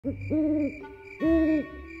Remember,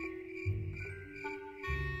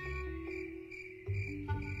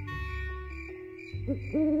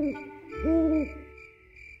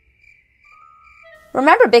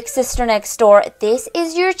 Big Sister Next Door, this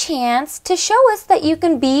is your chance to show us that you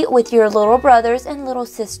can be with your little brothers and little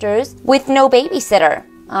sisters with no babysitter.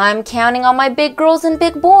 I'm counting on my big girls and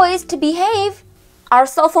big boys to behave. Our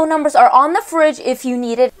cell phone numbers are on the fridge if you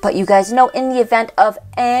need it, but you guys know in the event of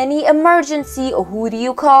any emergency, who do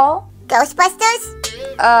you call? Ghostbusters?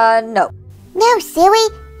 No. No,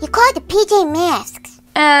 silly. You call the PJ Masks.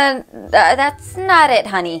 That's not it,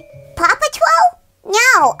 honey. Paw Patrol?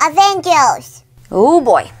 No, Avengers. Oh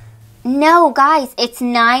boy. No, guys, it's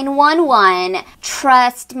 911.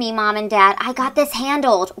 Trust me, Mom and Dad, I got this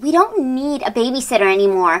handled. We don't need a babysitter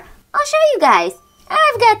anymore. I'll show you guys.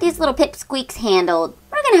 I've got these little pipsqueaks handled.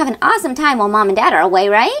 We're gonna have an awesome time while Mom and Dad are away,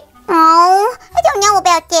 right? Oh, I don't know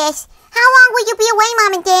about this. How long will you be away,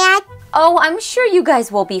 Mom and Dad? Oh, I'm sure you guys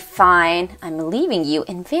will be fine. I'm leaving you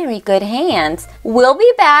in very good hands. We'll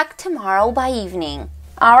be back tomorrow by evening.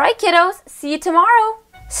 All right, kiddos, see you tomorrow.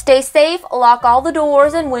 Stay safe, lock all the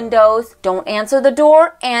doors and windows, don't answer the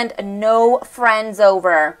door, and no friends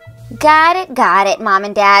over. Got it, Mom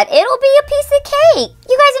and Dad. It'll be a piece of cake.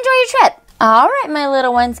 You guys enjoy your trip. All right, my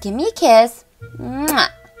little ones, give me a kiss. Mwah.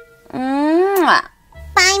 Mwah.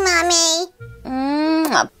 Bye, Mommy.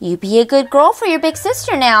 Mwah. You be a good girl for your big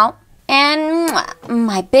sister now. And mwah,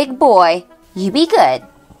 my big boy, you be good.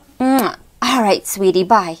 Mwah. All right, sweetie,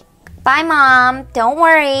 bye. Bye, Mom. Don't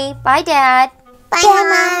worry. Bye, Dad. Bye,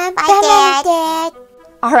 Mom. Bye, Dad.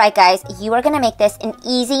 All right, guys, you are going to make this an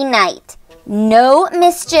easy night. No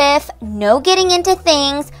mischief, no getting into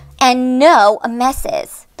things, and no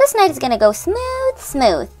messes. This night is going to go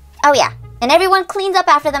smooth. Oh, yeah, and everyone cleans up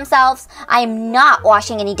after themselves. I am not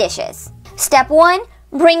washing any dishes. Step 1,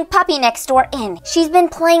 bring Puppy Next Door in. She's been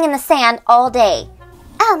playing in the sand all day.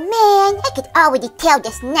 Oh, man, I could already tell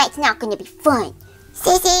this night's not going to be fun.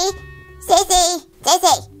 Sissy.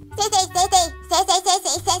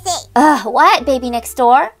 What, Baby Next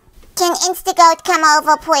Door? Can Instagoat come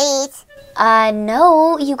over, please?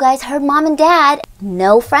 No, you guys heard Mom and Dad.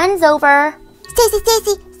 No friends over.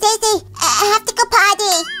 Stacy, I have to go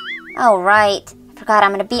potty. Oh, right. Forgot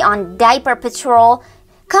I'm gonna be on diaper patrol.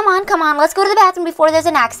 Come on, let's go to the bathroom before there's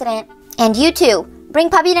an accident. And you too, bring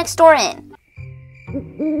Puppy Next Door in.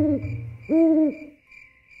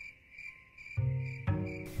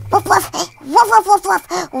 Woof, woof, woof, woof, woof, woof,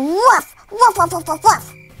 woof, woof, woof, woof,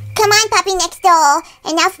 woof. Come on, Puppy Next Door.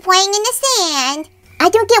 Enough playing in the sand. I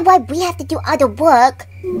don't get why we have to do all the work.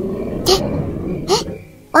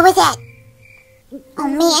 What was that? Oh,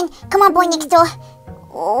 man. Come on, boy next door.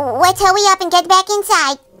 Let's hurry up and get back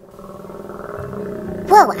inside.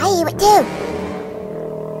 Whoa, I hear it too.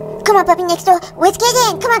 Come on, Puppy Next Door. Let's get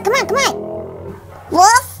in. Come on.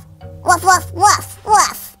 Woof. Woof, woof, woof,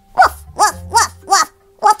 woof. Woof, woof, woof, woof.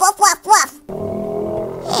 Woof, woof, woof, woof.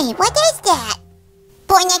 Hey, what is that?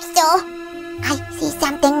 Boy next door. I see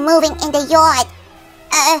something moving in the yard.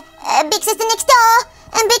 Big Sister Next Door.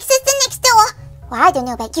 And Big Sister Next Door. Well, I don't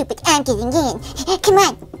know about you, but I'm getting in. Come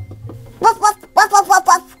on. Woof, woof, woof, woof, woof,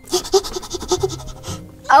 woof.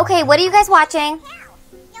 Okay, what are you guys watching?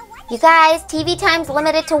 You guys, TV time's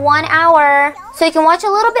limited to 1 hour. So you can watch a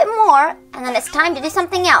little bit more, and then it's time to do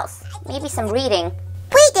something else. Maybe some reading.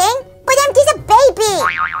 Reading? But I'm just a baby.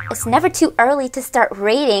 It's never too early to start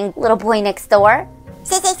reading, little boy next door.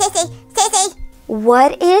 Sissy.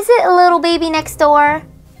 What is it, little baby next door?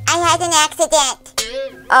 I had an accident.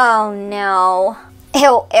 Oh, no.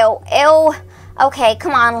 Ew. Okay,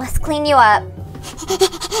 come on, let's clean you up.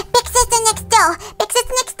 Big Sister Next Door. Big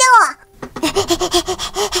Sister Next Door.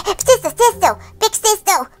 Sister. Big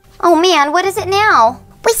Sister. Oh, man, what is it now?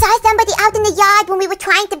 We saw somebody out in the yard when we were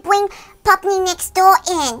trying to bring Puppy Next Door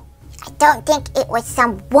in. I don't think it was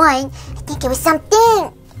someone. I think it was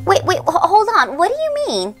something. Wait, hold on. What do you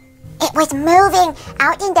mean? It was moving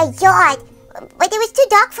out in the yard, but it was too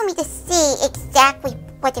dark for me to see exactly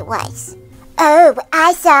what it was. Oh,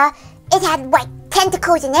 I saw it had, like,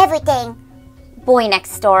 tentacles and everything. Boy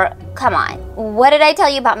next door, come on. What did I tell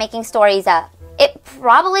you about making stories up? It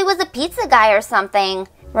probably was a pizza guy or something.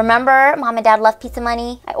 Remember, Mom and Dad left pizza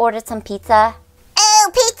money? I ordered some pizza.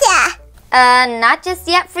 Oh, pizza! Not just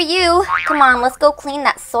yet for you. Come on, let's go clean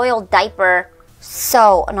that soiled diaper.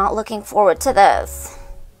 So, not looking forward to this.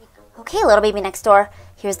 Okay, little baby next door,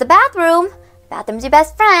 here's the bathroom. Bathroom's your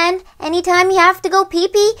best friend. Anytime you have to go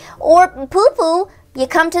pee-pee or poo-poo, you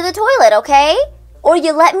come to the toilet, okay? Or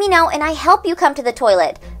you let me know and I help you come to the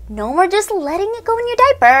toilet. No more just letting it go in your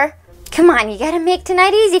diaper. Come on, you gotta make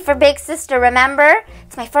tonight easy for Big Sister, remember?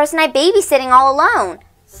 It's my first night babysitting all alone.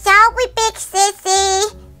 Sorry, big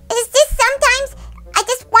sissy. It's just sometimes I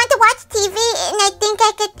just want to watch TV and I think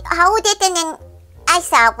I could hold it and then I'm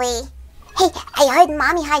sorry. Hey, I heard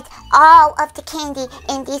Mommy hides all of the candy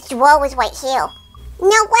in these drawers right here. No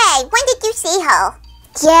way. When did you see her?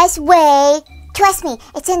 Just wait. Trust me,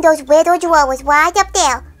 it's in those little drawers right up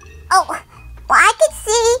there. Oh, well, I can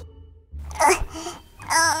see.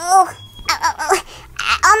 I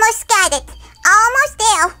almost got it. Almost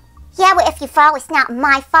there. Yeah, but if you fall, it's not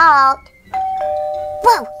my fault.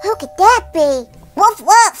 Whoa, who could that be? Woof,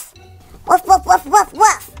 woof. Woof, woof, woof, woof,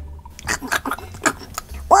 woof.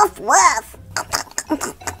 Woof, woof.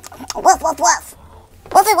 Woof, woof, woof.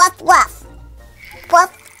 Woofy, woof, woof.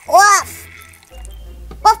 Woof, woof.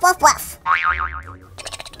 Woof, woof, woof.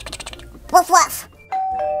 Woof, woof.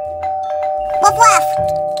 Woof, woof.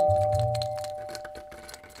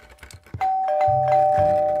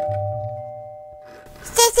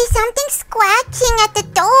 Sissy, something's scratching at the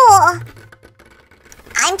door.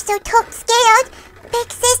 I'm so scared.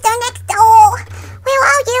 Big sister next door. Where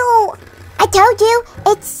are you? I told you,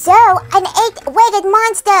 it's so an 8-legged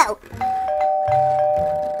monster.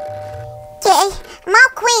 Okay, I'm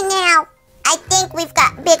all clean now. I think we've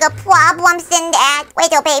got bigger problems than that.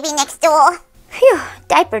 Little baby next door. Phew,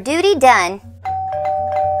 diaper duty done.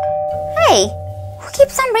 Hey, who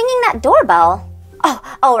keeps on ringing that doorbell?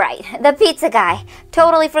 Oh, right, the pizza guy.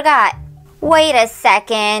 Totally forgot. Wait a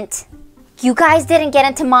second. You guys didn't get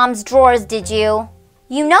into Mom's drawers, did you?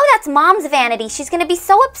 You know that's Mom's vanity. She's gonna be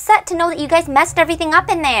so upset to know that you guys messed everything up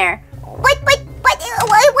in there. What?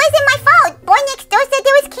 It wasn't my fault. Boy next door said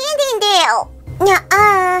there was candy in there.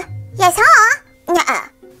 Nuh-uh. Yes, huh? Nuh-uh.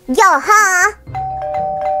 Yo, huh?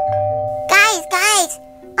 Guys,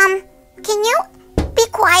 can you be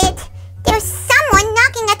quiet? There's someone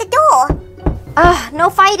knocking at the door. No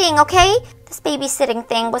fighting, okay? This babysitting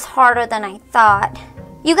thing was harder than I thought.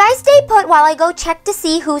 You guys stay put while I go check to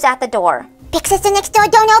see who's at the door. Big sister next door,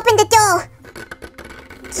 don't open the door.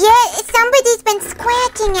 Yeah, somebody's been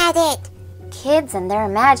scratching at it. Kids and their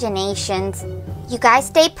imaginations. You guys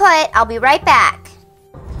stay put. I'll be right back.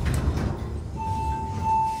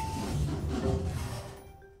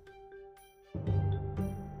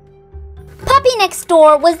 Puppy next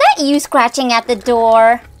door, was that you scratching at the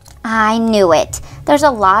door? I knew it. There's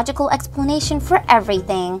a logical explanation for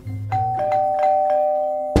everything.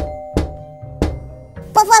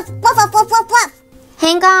 Woof, woof, woof, woof, woof, woof, woof.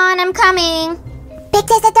 Hang on, I'm coming. Big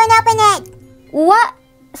sister, don't open it. What?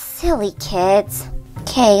 Silly kids.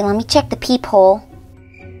 Okay, let me check the peephole.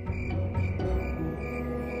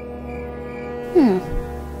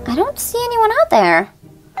 I don't see anyone out there.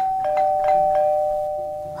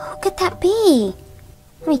 Who could that be?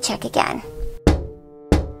 Let me check again.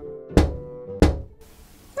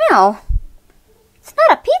 No, it's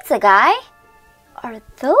not a pizza guy. Are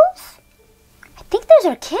those? I think those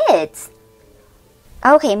are kids.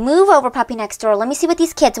 Okay, move over, puppy next door. Let me see what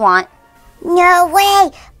these kids want. No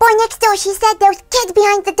way. Boy next door, she said there's kids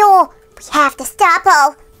behind the door. We have to stop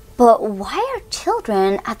her. But why are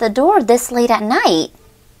children at the door this late at night?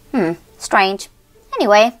 Strange.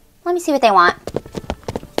 Anyway, let me see what they want.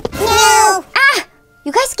 No! Ah!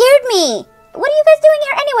 You guys scared me! What are you guys doing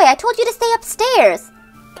here anyway? I told you to stay upstairs.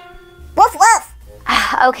 Woof, woof.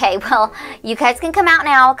 Okay, well, you guys can come out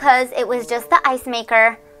now because it was just the ice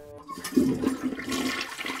maker.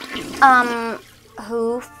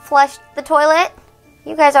 Who flushed the toilet?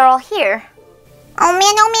 You guys are all here. Oh man,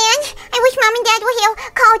 I wish Mom and Dad were here.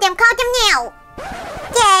 Call them now.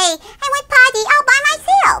 Yay, I went potty all by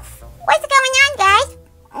myself. What's going on, guys?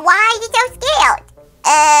 Why are you so scared?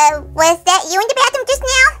 Was that you in the bathroom just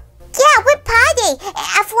now? Yeah, we're potty.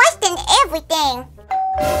 I flushed and everything.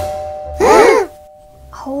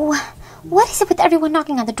 Oh, what is it with everyone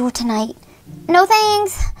knocking on the door tonight? No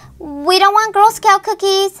thanks. We don't want Girl Scout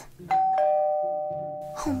cookies.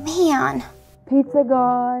 Oh, man. Pizza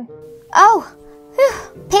guy. Oh, whew,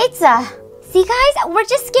 pizza. See, guys, we're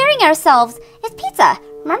just scaring ourselves. It's pizza.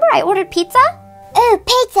 Remember I ordered pizza? Oh,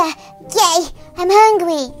 pizza. Yay, I'm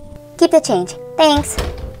hungry. Keep the change. Thanks.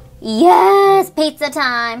 Yes, pizza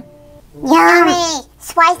time. Yummy.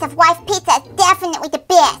 Slice of life pizza is definitely the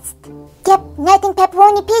best. Yep, nothing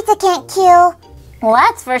pepperoni pizza can't kill. Well,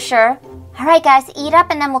 that's for sure. All right, guys, eat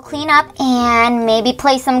up and then we'll clean up and maybe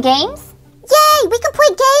play some games. Yay, we can play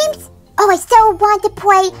games? Oh, I so want to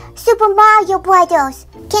play Super Mario Brothers.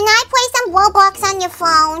 Can I play some Roblox on your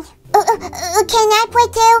phone? Can I play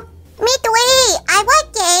too? Me too. I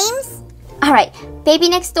like games. All right, baby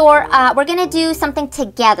next door, we're going to do something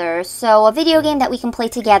together. So a video game that we can play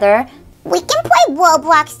together. We can play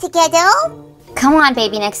Roblox together. Come on,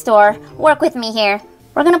 baby next door. Work with me here.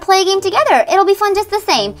 We're gonna play a game together. It'll be fun just the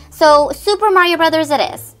same. So, Super Mario Brothers it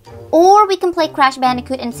is. Or we can play Crash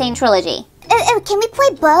Bandicoot Insane Trilogy. Can we play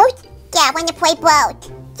both? Yeah, I want to play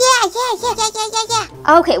both.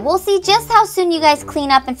 Yeah. Okay, we'll see just how soon you guys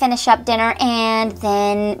clean up and finish up dinner, and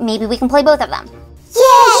then maybe we can play both of them.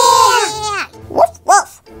 Yeah! Woof,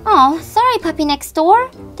 woof. Oh, sorry, puppy next door.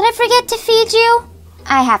 Did I forget to feed you?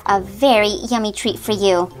 I have a very yummy treat for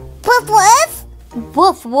you. Woof, woof?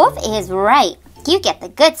 Woof woof is right. You get the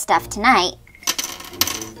good stuff tonight.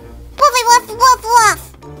 Woofy, woof, woof, woof.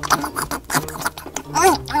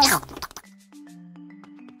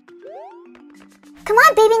 Come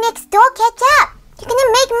on, baby next door, catch up. You're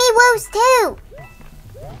gonna make me lose too.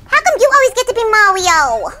 How come you always get to be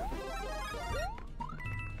Mario?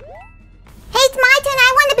 Hey, it's my turn.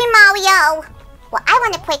 I want to be Mario. Well, I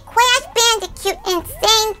want to play Crash Bandicoot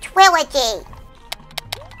Insane Trilogy.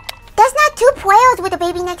 There's not 2 players with a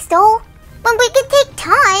baby next door, but we can take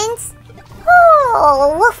turns.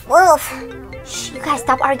 Oh, woof woof. Shh, you guys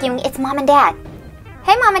stop arguing. It's Mom and Dad.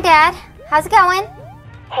 Hey, Mom and Dad. How's it going?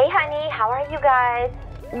 Hey, honey. How are you guys?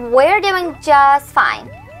 We're doing just fine.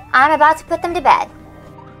 I'm about to put them to bed.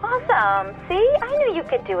 Awesome. See? I knew you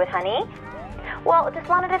could do it, honey. Well, just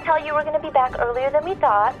wanted to tell you we're going to be back earlier than we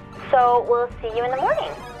thought, so we'll see you in the morning.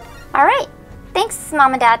 All right. Thanks,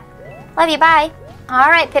 Mom and Dad. Love you. Bye. All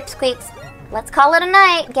right, Pipsqueaks. Let's call it a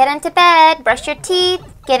night. Get into bed, brush your teeth,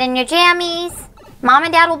 get in your jammies. Mom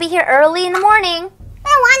and Dad will be here early in the morning. I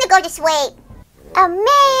want to go to sleep. Oh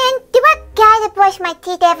man, do I gotta brush my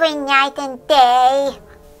teeth every night and day?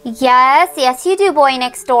 Yes, you do, boy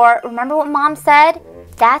next door. Remember what Mom said?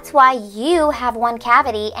 That's why you have one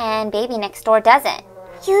cavity and baby next door doesn't.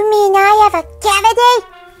 You mean I have a cavity?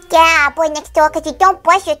 Yeah, boy next door, because you don't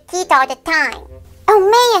brush your teeth all the time. Oh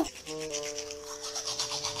man.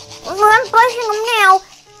 I'm brushing them now.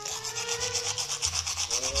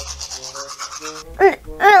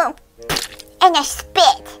 And I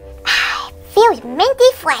spit. Feels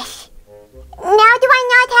minty fresh. Now do I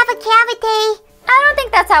not have a cavity? I don't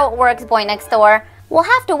think that's how it works, boy next door. We'll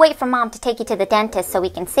have to wait for Mom to take you to the dentist so we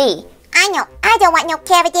can see. I know. I don't want no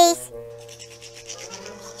cavities.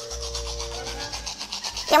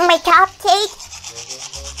 And my top teeth.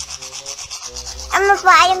 And my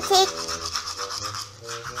bottom teeth.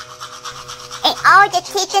 And all the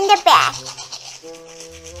teeth in the back.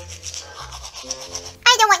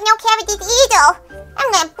 I don't want no cavities either.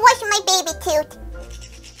 I'm gonna brush my baby tooth.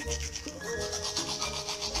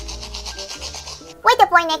 Wait, the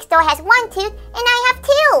boy next door has 1 tooth, and I have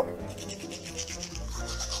 2.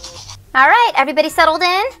 All right, everybody settled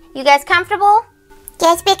in? You guys comfortable?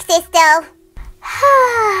 Yes, big sister.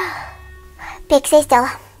 Big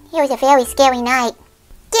sister, it was a very scary night.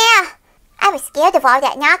 Yeah, I was scared of all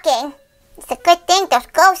that knocking. It's a good thing those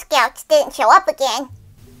Girl Scouts didn't show up again.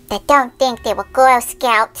 I don't think they were Girl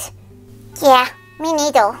Scouts. Yeah, me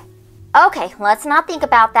neither. Okay, let's not think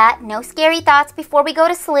about that. No scary thoughts before we go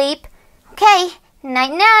to sleep. Okay,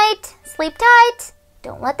 night-night. Sleep tight.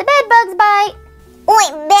 Don't let the bed bugs bite.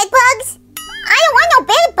 Wait, bed bugs? I don't want no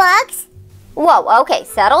bed bugs. Whoa, okay,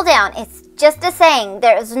 settle down. It's just a saying.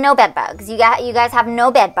 There's no bed bugs. You guys have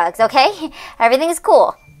no bed bugs, okay? Everything's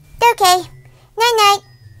cool. Okay. Night-night.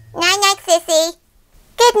 Night-night, sissy.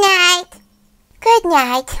 Good night. Good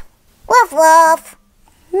night. Woof, woof.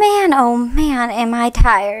 Man, oh man, am I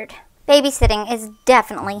tired. Babysitting is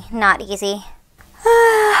definitely not easy.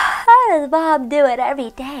 How does Bob do it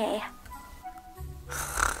every day?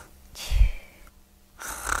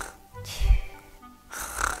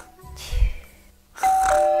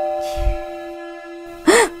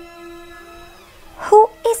 Who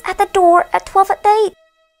is at the door at 12 at night?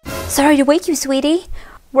 Sorry to wake you, sweetie.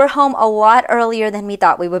 We're home a lot earlier than we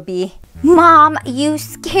thought we would be. Mom, you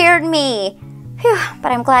scared me. Phew,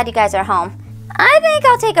 but I'm glad you guys are home. I think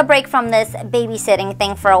I'll take a break from this babysitting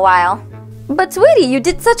thing for a while. But sweetie, you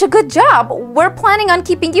did such a good job. We're planning on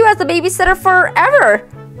keeping you as the babysitter forever.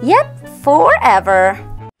 Yep, forever.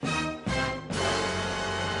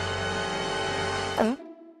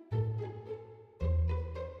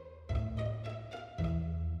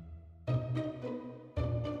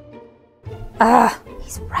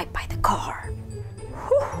 He's right by the car.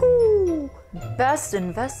 Woohoo! Best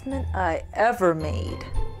investment I ever made.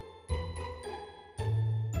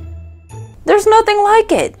 There's nothing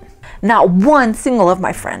like it. Not one single of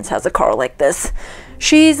my friends has a car like this.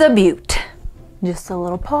 She's a beaut. Just a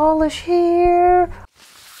little polish here.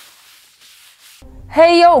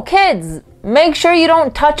 Hey, yo, kids, make sure you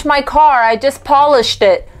don't touch my car. I just polished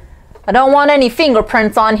it. I don't want any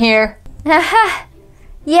fingerprints on here.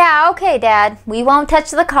 Yeah, okay, Dad. We won't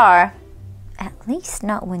touch the car. At least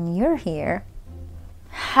not when you're here.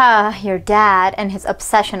 Your dad and his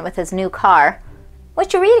obsession with his new car.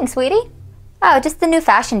 What you reading, sweetie? Oh, just the new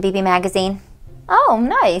fashion BB magazine. Oh,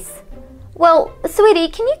 nice. Well, sweetie,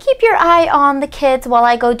 can you keep your eye on the kids while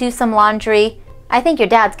I go do some laundry? I think your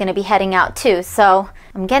dad's gonna be heading out too, so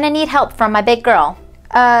I'm gonna need help from my big girl.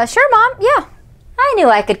 Sure, Mom, yeah. I knew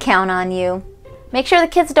I could count on you. Make sure the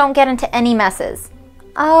kids don't get into any messes.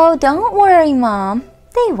 Oh, don't worry, Mom.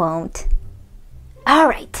 They won't. All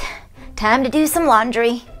right, time to do some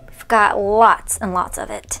laundry. We've got lots and lots of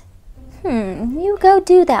it. You go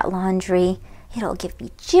do that laundry. It'll give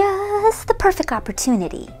me just the perfect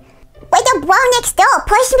opportunity. Wait, the bro next door,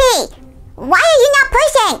 push me! Why are you not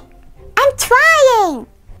pushing? I'm trying!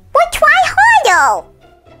 Well, try harder!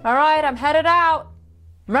 All right, I'm headed out.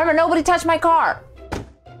 Remember, nobody touched my car.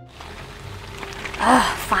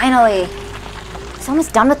 Finally. I was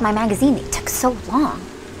almost done with my magazine. It took so long.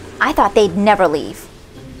 I thought they'd never leave.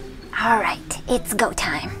 All right, it's go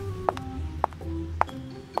time.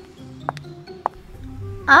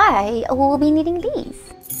 I will be needing these.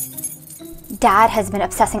 Dad has been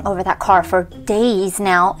obsessing over that car for days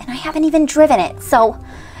now, and I haven't even driven it, so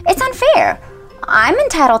it's unfair. I'm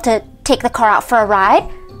entitled to take the car out for a ride.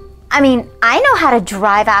 I mean, I know how to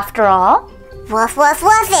drive after all. Woof, woof,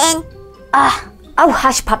 woofing. Oh,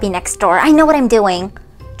 hush, puppy next door. I know what I'm doing.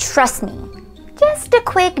 Trust me. Just a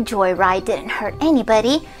quick joyride didn't hurt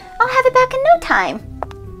anybody. I'll have it back in no time.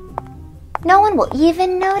 No one will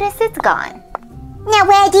even notice it's gone. Now,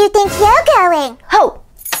 where do you think you're going? Ho!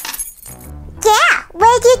 Yeah,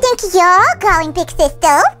 where do you think you're going, big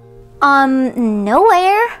sister?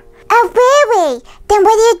 Nowhere. Oh, really? Then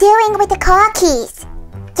what are you doing with the car keys?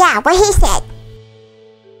 Yeah, what he said.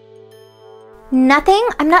 Nothing.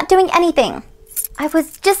 I'm not doing anything. I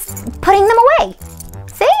was just putting them away.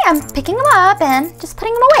 See, I'm picking them up and just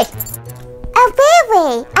putting them away. Oh,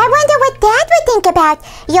 really? I wonder what Dad would think about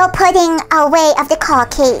your putting away of the car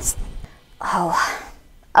keys. Oh,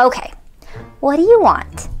 okay. What do you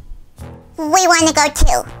want? We want to go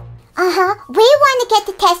too. We want to get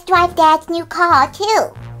to test drive Dad's new car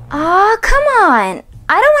too. Oh, come on.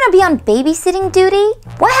 I don't want to be on babysitting duty.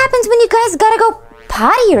 What happens when you guys gotta go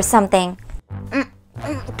potty or something?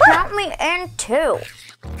 Count me in too.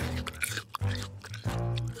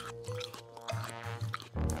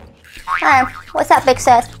 Hey, what's up, big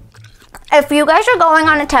sis? If you guys are going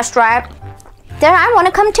on a test drive, then I want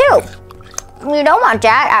to come too. You don't want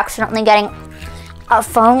Dad accidentally getting a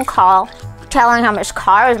phone call telling him his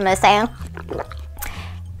car is missing.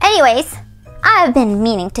 Anyways, I've been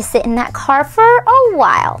meaning to sit in that car for a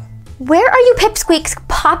while. Where are you pipsqueaks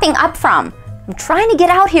popping up from? I'm trying to get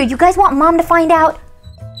out here. You guys want Mom to find out?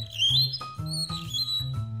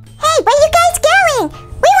 Hey, where you guys going?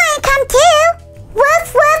 We want to come too.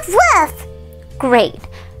 Woof, woof, woof. Great.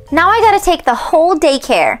 Now I gotta take the whole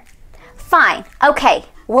daycare. Fine, okay,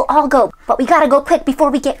 we'll all go, but we gotta go quick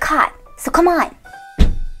before we get caught. So come on.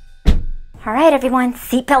 All right, everyone,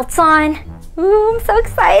 seatbelts on. Ooh, I'm so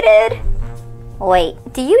excited. Wait,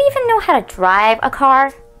 do you even know how to drive a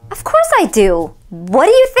car? Of course I do. What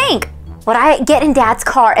do you think? Would I get in Dad's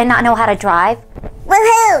car and not know how to drive?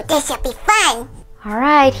 Woohoo, this should be fun. All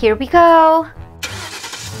right, here we go.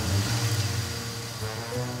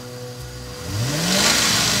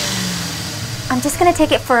 I'm just gonna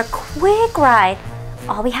take it for a quick ride.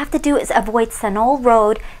 All we have to do is avoid Sunol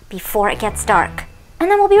Road before it gets dark. And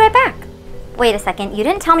then we'll be right back. Wait a second, you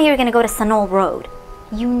didn't tell me you were gonna go to Sunol Road.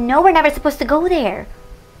 You know we're never supposed to go there.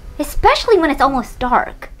 Especially when it's almost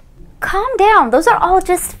dark. Calm down, those are all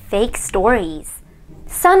just fake stories.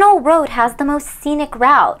 Sunol Road has the most scenic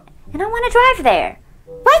route, and I wanna drive there.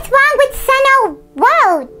 What's wrong with Sunol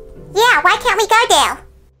Road? Yeah, why can't we go there?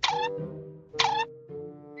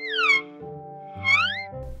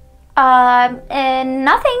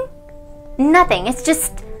 Nothing. Nothing. It's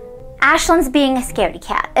just Ashlyn's being a scaredy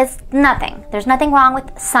cat. It's nothing. There's nothing wrong with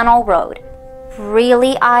Sunol Road.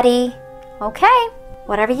 Really, Audie? Okay,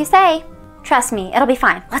 whatever you say. Trust me, it'll be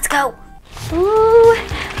fine. Let's go. Ooh,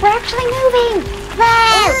 we're actually moving.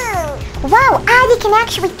 Whoa! Whoa, Audie can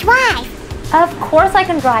actually drive. Of course I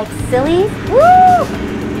can drive, silly. Woo!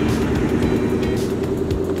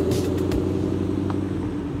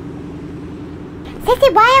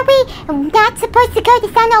 Sissy, why are we not supposed to go to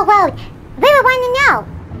Sunol Road? We would want to know.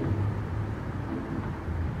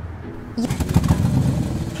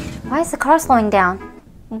 Why is the car slowing down?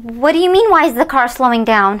 What do you mean, why is the car slowing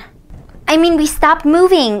down? I mean, we stopped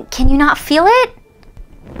moving. Can you not feel it?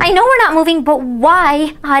 I know we're not moving, but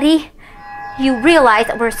why, Audie? You realize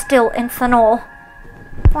that we're still in Sunol.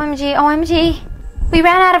 OMG, OMG. We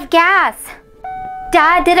ran out of gas.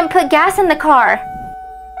 Dad didn't put gas in the car.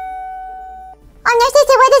 Oh no,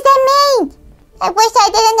 sister, what does that mean? I wish I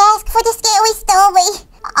didn't ask for the scary story.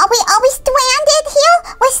 Are we stranded here?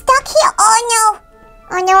 We're stuck here? Oh no.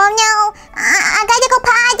 Oh no, oh no. I gotta go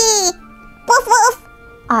potty. Woof woof.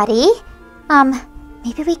 Audie,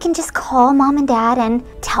 maybe we can just call Mom and Dad and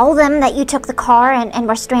tell them that you took the car and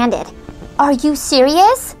we're stranded. Are you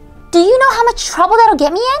serious? Do you know how much trouble that'll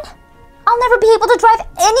get me in? I'll never be able to drive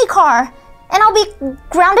any car, and I'll be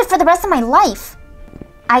grounded for the rest of my life.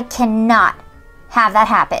 I cannot have that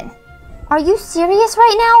happen. Are you serious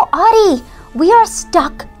right now? Audie, we are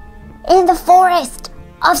stuck in the forest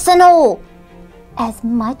of Sanol. As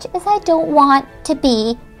much as I don't want to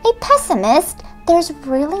be a pessimist, there's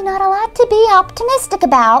really not a lot to be optimistic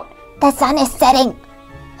about. The sun is setting,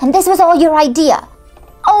 and this was all your idea.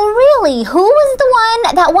 Oh really? Who was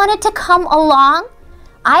the one that wanted to come along?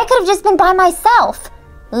 I could have just been by myself.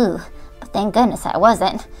 Ooh, but thank goodness I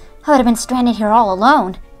wasn't. I would have been stranded here all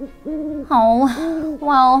alone. Oh,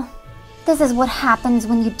 well, this is what happens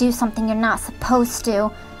when you do something you're not supposed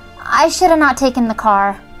to. I should have not taken the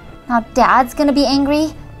car. Now Dad's gonna be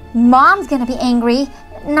angry, Mom's gonna be angry,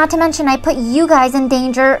 not to mention I put you guys in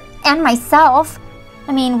danger and myself.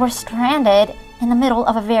 I mean, we're stranded in the middle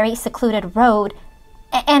of a very secluded road,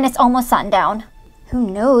 and it's almost sundown. Who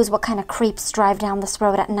knows what kind of creeps drive down this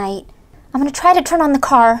road at night. I'm gonna try to turn on the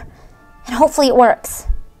car, and hopefully it works.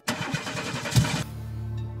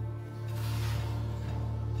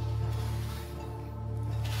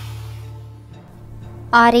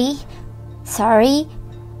 Audie, sorry,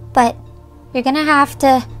 but you're gonna have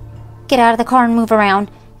to get out of the car and move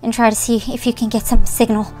around and try to see if you can get some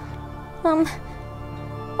signal.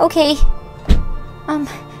 Okay.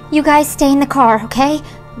 You guys stay in the car, okay?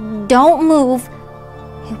 Don't move.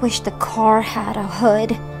 I wish the car had a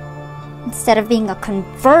hood. Instead of being a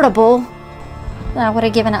convertible, that would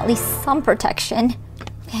have given at least some protection.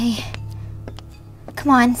 Okay.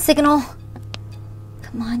 Come on, signal.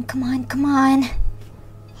 Come on, come on, come on.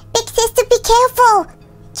 Big sister, be careful.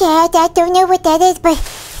 Yeah, I don't know what that is, but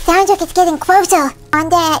sounds like it's getting closer on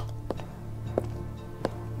that.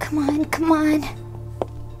 Come on, come on.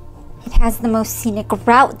 It has the most scenic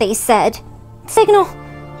route, they said. Signal.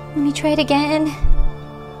 Let me try it again.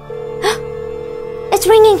 It's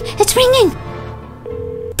ringing! It's ringing!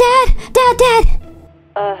 Dad! Dad! Dad!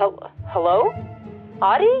 Hello?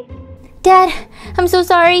 Audie? Dad, I'm so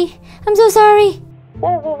sorry. I'm so sorry.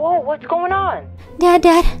 Whoa, what's going on? Dad,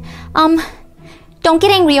 don't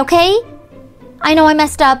get angry, okay? I know I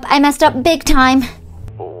messed up. I messed up big time.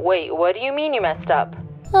 Wait, what do you mean you messed up?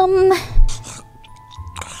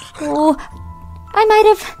 Oh, I might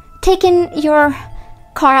have taken your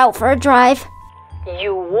car out for a drive.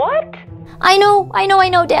 You what? I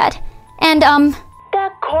know, Dad. And,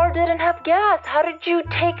 That car didn't have gas. How did you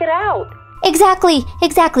take it out? Exactly.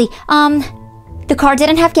 The car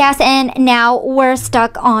didn't have gas, and now we're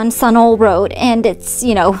stuck on Sunol Road, and it's,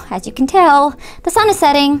 as you can tell, the sun is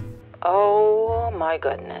setting. Oh my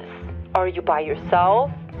goodness. Are you by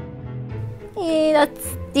yourself?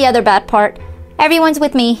 That's the other bad part. Everyone's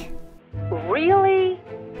with me. Really?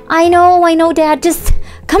 I know, Dad. Just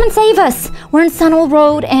come and save us. We're in Sunol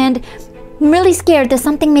Road, and I'm really scared. There's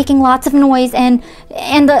something making lots of noise, and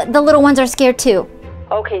the little ones are scared too.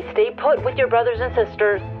 Okay, stay put with your brothers and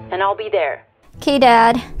sisters, and I'll be there. Okay,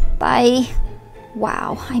 Dad. Bye.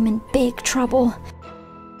 Wow, I'm in big trouble.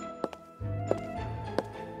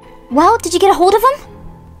 Well, did you get a hold of him?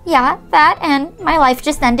 Yeah, that, and my life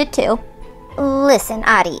just ended too. Listen,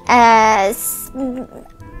 Audie,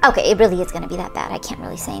 okay, it really is gonna be that bad. I can't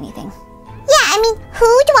really say anything. Yeah, I mean,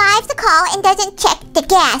 who drives the car and doesn't check the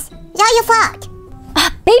gas? It's not your fault.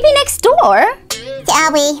 Baby next door?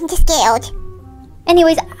 Sorry, I'm just scared.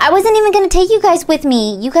 Anyways, I wasn't even gonna take you guys with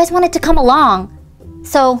me. You guys wanted to come along.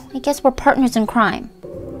 So, I guess we're partners in crime.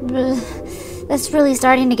 It's really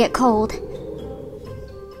starting to get cold.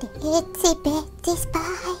 The itsy bitsy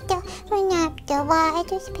spider ran up the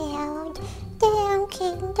water spout, down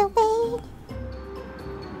came the wind.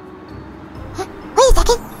 Wait a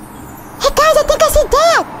second. Hey guys, I think I see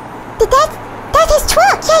Dad. That's his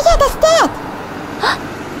truck. Yeah, that's Dad.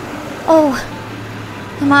 Oh,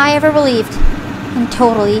 am I ever relieved and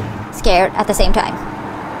totally scared at the same time.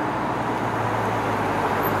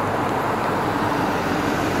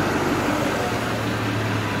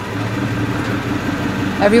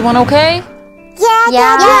 Everyone okay?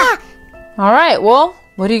 Yeah. All right, well,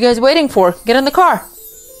 what are you guys waiting for? Get in the car.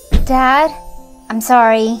 Dad, I'm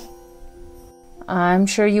sorry. I'm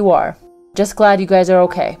sure you are. Just glad you guys are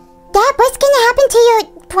okay. Dad, what's gonna happen to your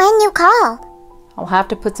brand new car? I'll have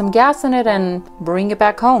to put some gas in it and bring it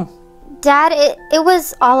back home. Dad, it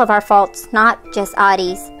was all of our faults, not just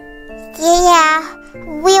Audie's. Yeah,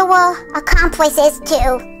 we were accomplices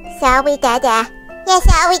too. Sorry, Dada. Yeah,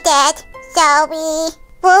 sorry, Dad. Sorry.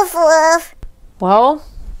 Woof, woof. Well,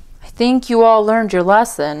 I think you all learned your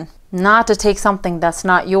lesson. Not to take something that's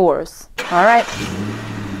not yours. All right,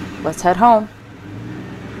 let's head home.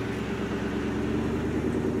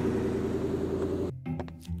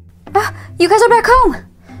 You guys are back home.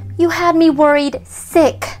 You had me worried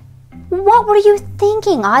sick. What were you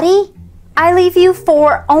thinking, Audie? I leave you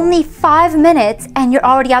for only 5 minutes and you're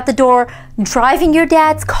already out the door driving your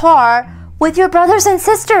dad's car with your brothers and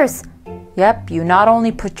sisters. Yep, you not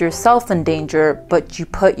only put yourself in danger, but you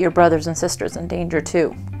put your brothers and sisters in danger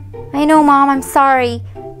too. I know, Mom, I'm sorry.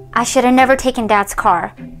 I should have never taken Dad's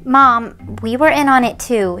car. Mom, we were in on it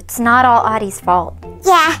too. It's not all Audie's fault.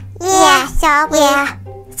 Yeah, sorry. Yeah.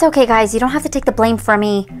 It's okay, guys. You don't have to take the blame for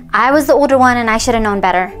me. I was the older one and I should have known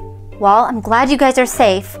better. Well, I'm glad you guys are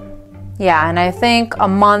safe. Yeah, and I think a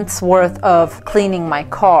month's worth of cleaning my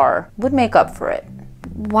car would make up for it.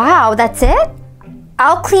 Wow, that's it?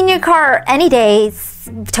 I'll clean your car any day. It's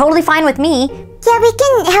totally fine with me. Yeah, we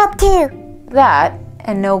can help too. That,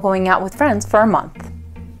 and no going out with friends for a month.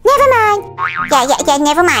 Never mind. Yeah,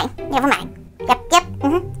 never mind. Never mind. Yep.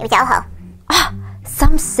 It was all her.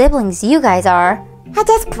 Some siblings you guys are. I'm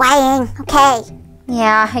just playing, okay?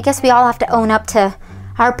 Yeah, I guess we all have to own up to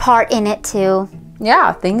our part in it too.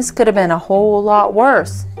 Yeah, things could have been a whole lot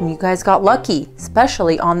worse. And you guys got lucky,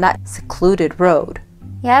 especially on that secluded road.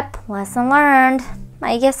 Yep, lesson learned.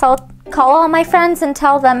 I guess I'll call all my friends and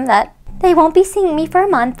tell them that they won't be seeing me for a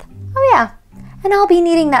month. Oh yeah, and I'll be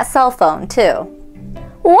needing that cell phone too.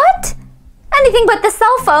 What? Anything but the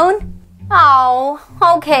cell phone? Oh,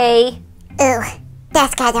 okay. Ooh,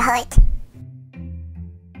 that's gotta hurt.